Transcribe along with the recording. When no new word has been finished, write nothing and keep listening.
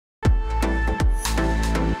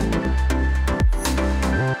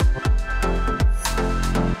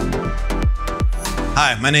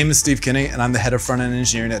Hi, my name is Steve Kinney, and I'm the head of front-end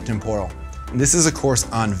engineering at Temporal. And this is a course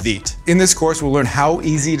on Vite. In this course, we'll learn how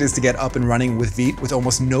easy it is to get up and running with Vite with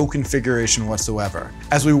almost no configuration whatsoever.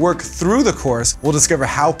 As we work through the course, we'll discover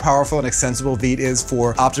how powerful and extensible Vite is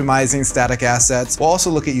for optimizing static assets. We'll also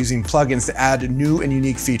look at using plugins to add new and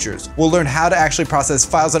unique features. We'll learn how to actually process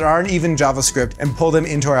files that aren't even JavaScript and pull them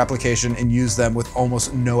into our application and use them with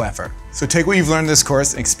almost no effort. So take what you've learned in this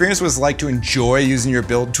course and experience what it's like to enjoy using your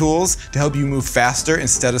build tools to help you move faster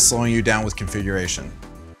instead of slowing you down with configuration.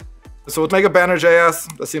 So we'll make a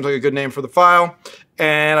banner.js. That seems like a good name for the file.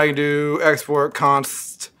 And I can do export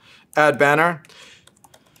const add banner.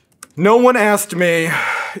 No one asked me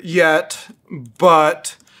yet,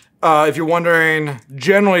 but if you're wondering,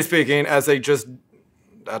 generally speaking, as they just,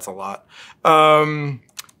 that's a lot.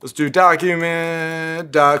 Let's do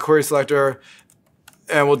document.query selector,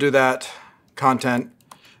 and we'll do that content.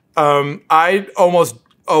 I almost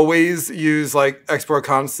always use like export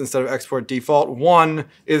const instead of export default. One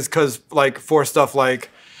is because like for stuff like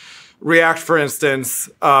React, for instance,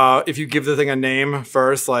 if you give the thing a name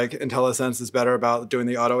first, like IntelliSense is better about doing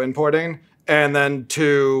the auto importing. And then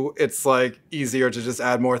two, it's like easier to just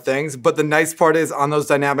add more things. But the nice part is on those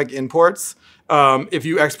dynamic imports, if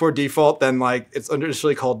you export default, then like it's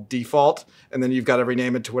initially called default, and then you've got to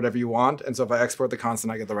rename it to whatever you want. And so if I export the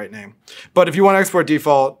constant, I get the right name. But if you want to export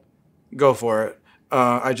default, go for it.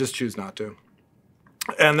 I just choose not to.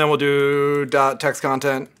 And then we'll do .text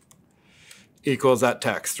content equals that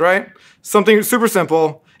text, right? Something super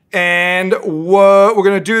simple. And what we're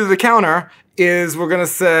going to do to the counter is we're going to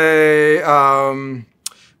say,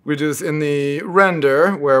 we do this in the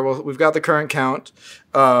render where we've got the current count.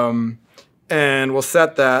 And we'll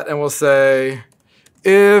set that and we'll say,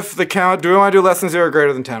 if the count, do we want to do less than 0 or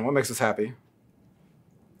greater than 10? What makes us happy?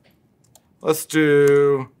 Let's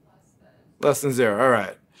do less than 0. All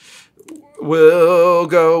right. We'll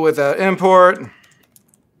go with that import.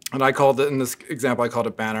 And I called it, in this example, I called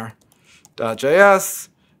it banner.js.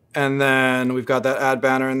 And then we've got that add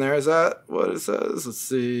banner in there. Is that what it says? Let's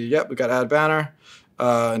see. Yep, we got add banner.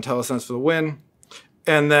 IntelliSense for the win.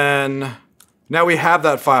 And then now we have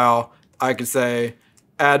that file. I could say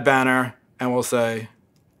add banner, and we'll say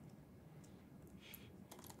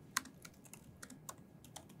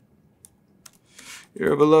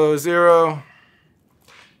you're below 0,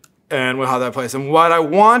 and we'll have that place. And what I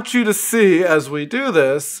want you to see as we do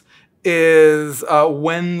this is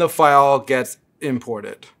when the file gets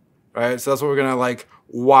imported, right? So that's what we're gonna like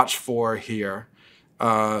watch for here.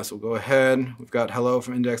 So we'll go ahead, we've got hello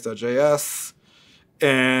from index.js,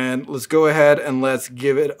 and let's go ahead and let's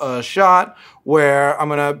give it a shot where I'm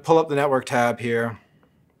gonna pull up the network tab here,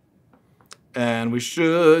 and we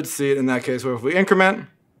should see it in that case where if we increment,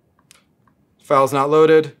 file's not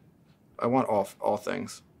loaded. I want all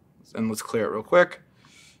things. And let's clear it real quick.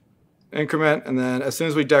 Increment, and then as soon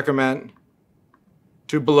as we decrement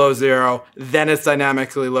to below 0, then it's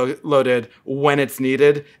dynamically loaded when it's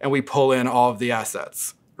needed, and we pull in all of the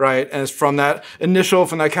assets, right? And it's from that initial,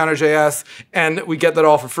 from that counter.js, and we get that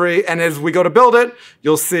all for free. And as we go to build it,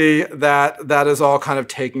 you'll see that that is all kind of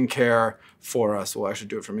taken care for us. We'll actually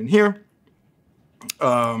do it from in here.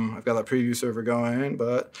 I've got that preview server going,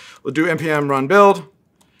 but we'll do npm run build.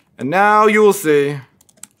 And now you will see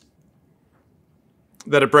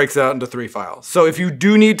that it breaks out into 3 files. So if you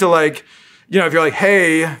do need to like, you know, if you're like,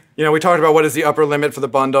 hey, you know, we talked about what is the upper limit for the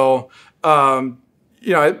bundle. You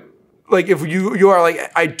know, like if you are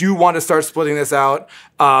like, I do want to start splitting this out.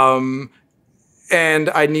 And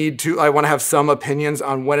I want to have some opinions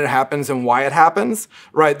on when it happens and why it happens,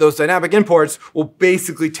 right? Those dynamic imports will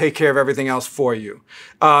basically take care of everything else for you.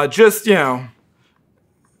 Just, you know,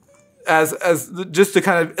 just to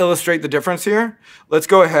kind of illustrate the difference here, let's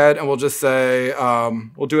go ahead and we'll just say,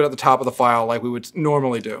 we'll do it at the top of the file like we would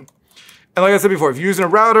normally do. And like I said before, if you're using a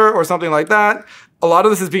router or something like that, a lot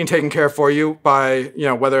of this is being taken care of for you by, you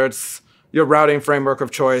know, whether it's your routing framework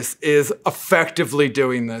of choice is effectively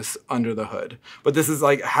doing this under the hood. But this is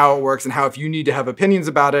like how it works and how if you need to have opinions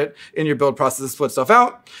about it in your build process to split stuff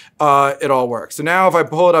out, it all works. So now if I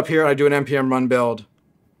pull it up here and I do an npm run build,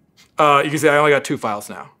 you can see I only got 2 files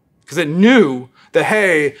now. Because it knew that,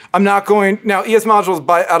 hey, I'm not going, now ES modules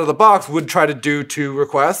out of the box would try to do 2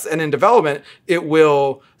 requests, and in development, it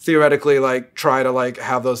will theoretically like try to like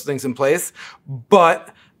have those things in place.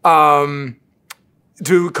 But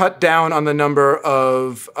to cut down on the number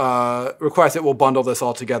of requests, it will bundle this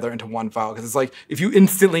all together into 1 file. Because it's like, if you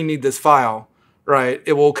instantly need this file, right,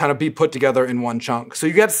 it will kind of be put together in 1 chunk. So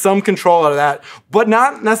you get some control out of that, but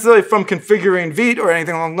not necessarily from configuring Vite or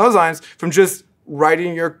anything along those lines, from just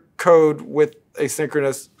writing your code with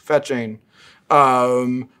asynchronous fetching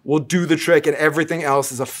will do the trick, and everything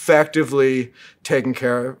else is effectively taken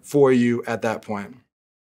care of for you at that point.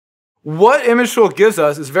 What image tool gives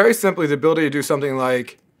us is very simply the ability to do something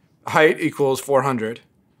like height equals 400.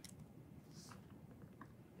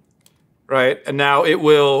 Right? And now it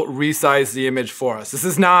will resize the image for us. This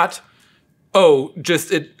is not, oh,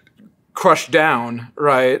 just it crushed down,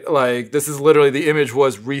 right? Like this is literally the image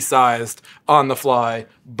was resized on the fly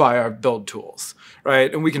by our build tools,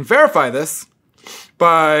 right? And we can verify this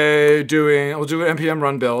by doing, we'll do an npm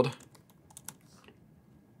run build.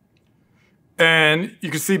 And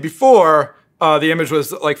you can see before the image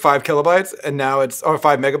was like 5 kilobytes and now it's, or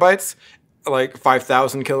 5 megabytes, like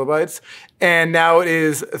 5,000 kilobytes. And now it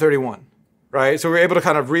is 31, right? So we're able to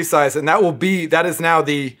kind of resize it, and that will be, that is now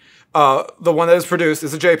the one that is produced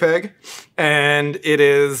is a JPEG, and it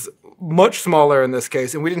is much smaller in this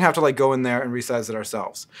case, and we didn't have to like go in there and resize it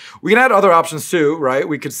ourselves. We can add other options too, right?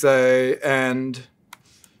 We could say, and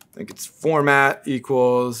I think it's format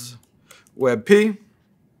equals WebP.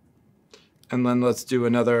 And then let's do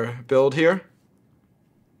another build here.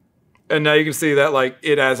 And now you can see that like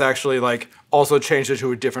it has actually like also changed it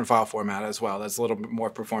to a different file format as well. That's a little bit more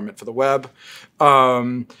performant for the web.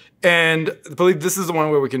 And I believe this is the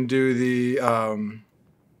one where we can do the,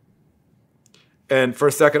 and for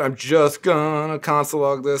a second, I'm just gonna console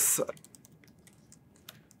log this.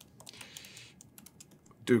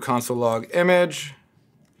 Do console log image.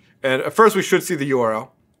 And at first we should see the URL.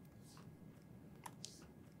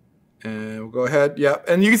 And we'll go ahead, yeah.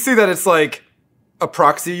 And you can see that it's like a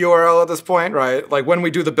proxy URL at this point, right? Like when we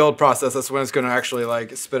do the build process, that's when it's gonna actually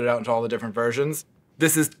like spit it out into all the different versions.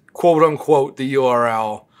 This is quote unquote the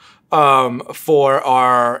URL for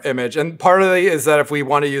our image. And part of it is that if we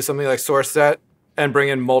want to use something like source set and bring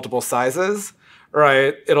in multiple sizes,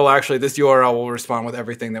 right, it'll actually, this URL will respond with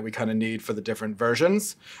everything that we kind of need for the different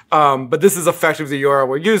versions. But this is effectively the URL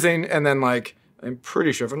we're using, and then like, I'm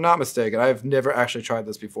pretty sure, if I'm not mistaken, I've never actually tried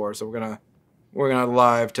this before, so we're gonna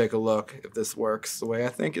live take a look if this works the way I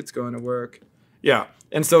think it's going to work. Yeah,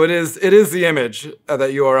 and so it is the image of that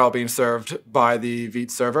URL being served by the Vite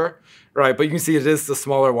server, right? But you can see it is the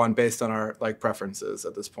smaller one based on our like preferences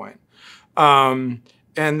at this point.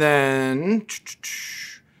 And then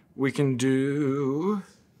we can do,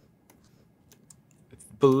 I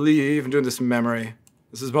believe, I'm doing this in memory.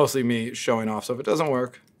 This is mostly me showing off, so if it doesn't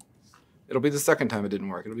work, it'll be the second time it didn't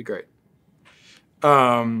work. It'll be great.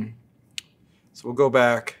 So we'll go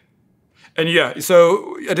back. And yeah,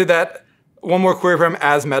 so I did that one more query param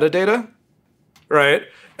as metadata, right?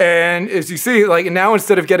 And as you see, like now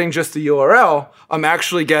instead of getting just the URL, I'm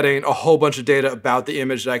actually getting a whole bunch of data about the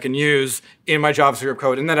image that I can use in my JavaScript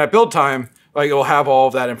code. And then at build time, like it will have all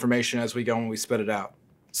of that information as we go and we spit it out.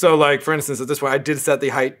 So like, for instance, at this point, I did set the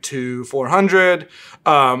height to 400.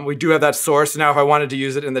 We do have that source. Now, if I wanted to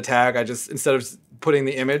use it in the tag, I just, instead of putting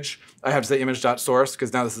the image, I have to say image.source,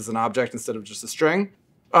 because now this is an object instead of just a string.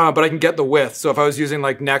 But I can get the width. So if I was using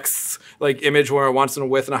like next like image where it wants a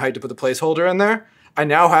width and a height to put the placeholder in there, I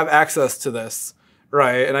now have access to this,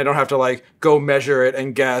 right? And I don't have to like go measure it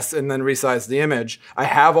and guess and then resize the image. I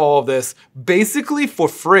have all of this basically for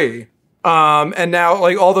free. And now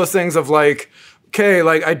like all those things of like, okay,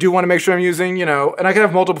 like I do want to make sure I'm using, you know, and I can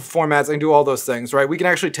have multiple formats. I can do all those things, right? We can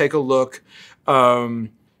actually take a look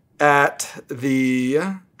at the,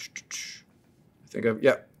 I think of,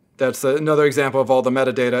 yeah, that's another example of all the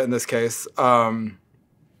metadata in this case that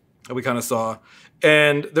we kind of saw.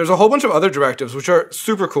 And there's a whole bunch of other directives which are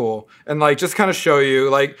super cool and like just kind of show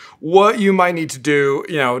you like what you might need to do,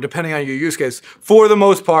 you know, depending on your use case. For the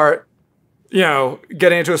most part, you know,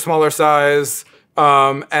 getting it to a smaller size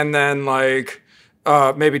and then like,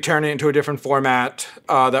 maybe turn it into a different format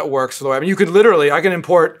that works for the web. I mean, you could literally, I can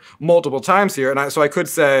import multiple times here. And so I could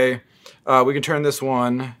say, we can turn this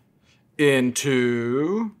one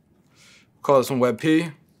into, call this one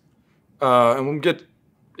WebP. And we'll get,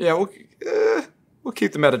 yeah, we'll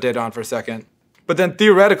keep the metadata on for a second. But then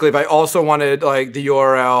theoretically, if I also wanted like the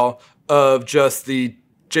URL of just the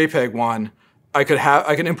JPEG one, I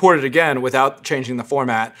can import it again without changing the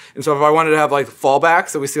format. And so if I wanted to have like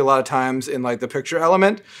fallbacks that we see a lot of times in like the picture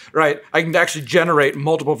element, right? I can actually generate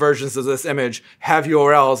multiple versions of this image, have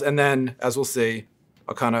URLs, and then as we'll see,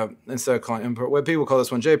 I'll kind of, instead of calling import WebP, we'll call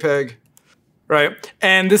this one JPEG, right?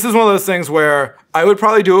 And this is one of those things where I would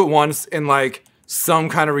probably do it once in like some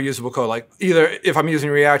kind of reusable code. Like either if I'm using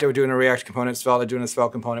React, I would do it in a React component, Svelte, I do it in a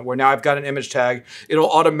Svelte component, where now I've got an image tag.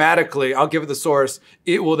 It'll automatically, I'll give it the source.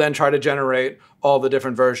 It will then try to generate all the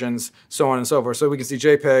different versions, so on and so forth. So we can see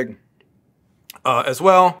JPEG as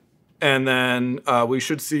well. And then we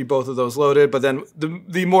should see both of those loaded. But then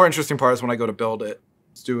the more interesting part is when I go to build it.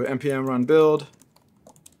 Let's do an npm run build.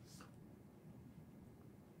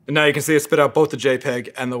 And now you can see it spit out both the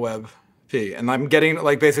JPEG and the WebP. And I'm getting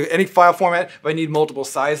like basically any file format. If I need multiple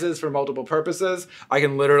sizes for multiple purposes, I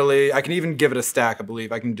can even give it a stack, I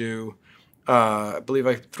believe. I can do, I believe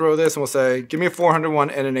I throw this and we'll say, give me a 400 one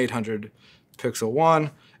and an 800 pixel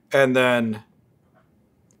one. And then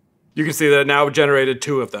you can see that it now generated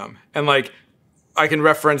 2 of them. And like, I can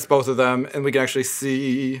reference both of them and we can actually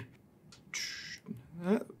see,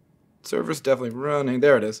 server's definitely running.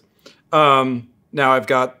 There it is. Now I've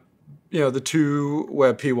got, the 2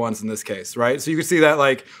 WebP ones in this case, right? So you can see that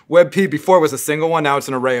like WebP before was a single one, now it's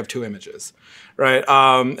an array of 2 images, right?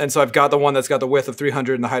 And so I've got the one that's got the width of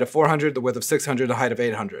 300 and the height of 400, the width of 600, the height of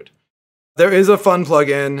 800. There is a fun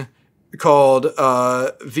plugin called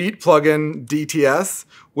Vite plugin DTS,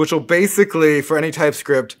 which will basically, for any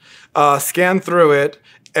TypeScript, scan through it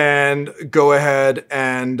and go ahead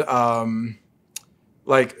and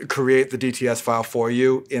like create the DTS file for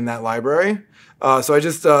you in that library. So I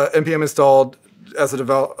just npm installed as a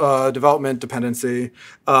development dependency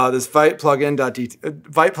this Vite plugin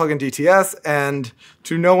DTS, and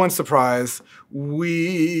to no one's surprise,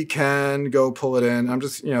 we can go pull it in. I'm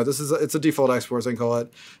just, it's a default export, so I can call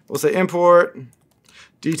it. We'll say import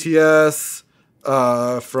DTS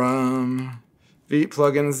from Vite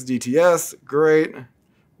plugins DTS. Great.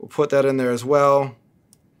 We'll put that in there as well.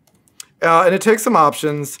 And it takes some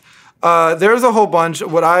options. There's a whole bunch.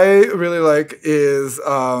 What I really like is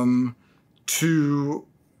what's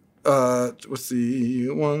the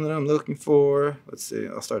one that I'm looking for? Let's see.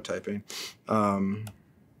 I'll start typing. I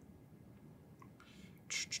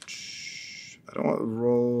don't want to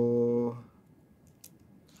roll.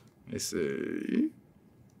 Let me see.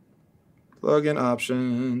 Plugin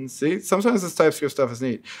options. See, sometimes this TypeScript stuff is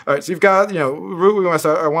neat. All right, so you've got, root. We want to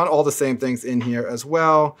start. I want all the same things in here as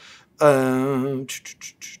well.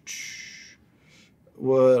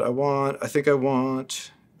 What I want, I think I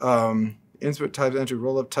want insert types, entry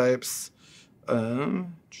rollup types. You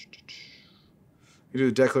do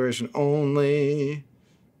the declaration only.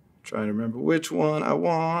 Trying to remember which one I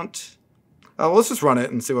want. Let's just run it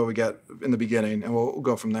and see what we get in the beginning, and we'll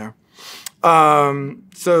go from there.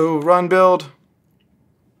 So run build.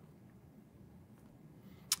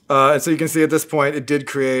 And so you can see at this point, it did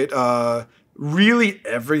create really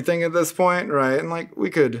everything at this point, right? And like we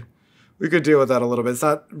could deal with that a little bit. It's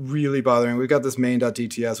not really bothering. We've got this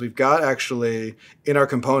main.dts. We've got actually in our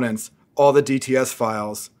components all the DTS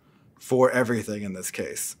files for everything in this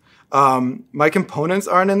case. My components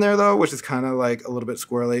aren't in there though, which is kind of like a little bit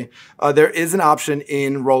squirrely. There is an option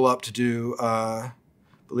in rollup to do, I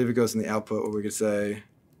believe it goes in the output where we could say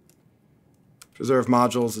preserve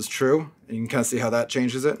modules is true. And you can kind of see how that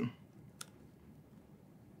changes it.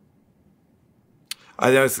 I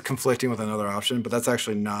know it's conflicting with another option, but that's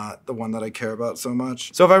actually not the one that I care about so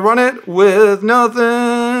much. So if I run it with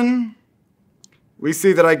nothing, we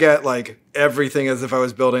see that I get like everything as if I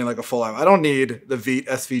was building like a full app. I don't need the Vite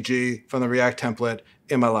SVG from the React template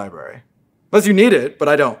in my library. Unless you need it, but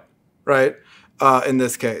I don't, right? In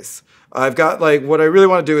this case. I've got like, what I really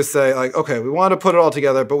want to do is say like, okay, we want to put it all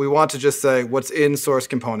together, but we want to just say what's in source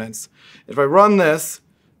components. If I run this,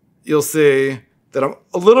 you'll see that I'm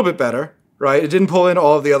a little bit better. Right? It didn't pull in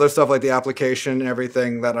all of the other stuff like the application and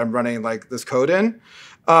everything that I'm running like this code in.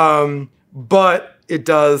 But it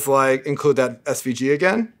does like include that SVG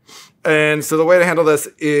again. And so the way to handle this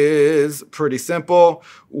is pretty simple,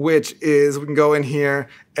 which is we can go in here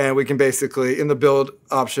and we can basically, in the build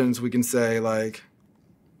options, we can say like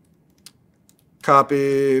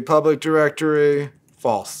copy public directory,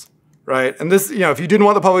 false. Right? And this, if you didn't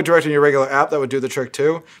want the public directory in your regular app, that would do the trick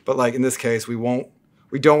too. But like in this case, we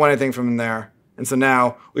don't want anything from there. And so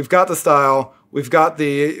now we've got the style, we've got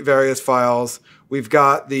the various files, we've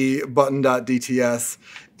got the button.dts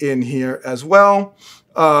in here as well.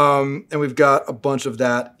 And we've got a bunch of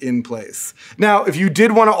that in place. Now, if you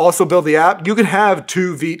did want to also build the app, you can have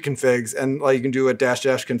 2 Vite configs, and like you can do a --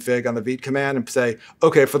 config on the Vite command and say,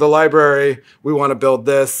 okay, for the library, we want to build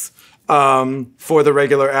this. For the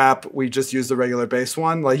regular app, we just use the regular base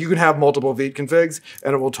one. Like you can have multiple Vite configs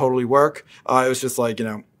and it will totally work. It was just like,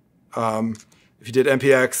 if you did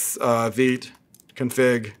npx Vite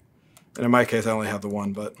config, and in my case, I only have the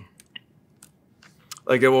one, but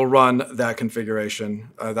like it will run that configuration.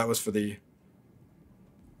 That was for we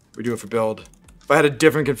do it for build. If I had a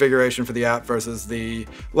different configuration for the app versus the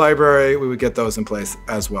library, we would get those in place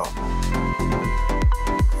as well.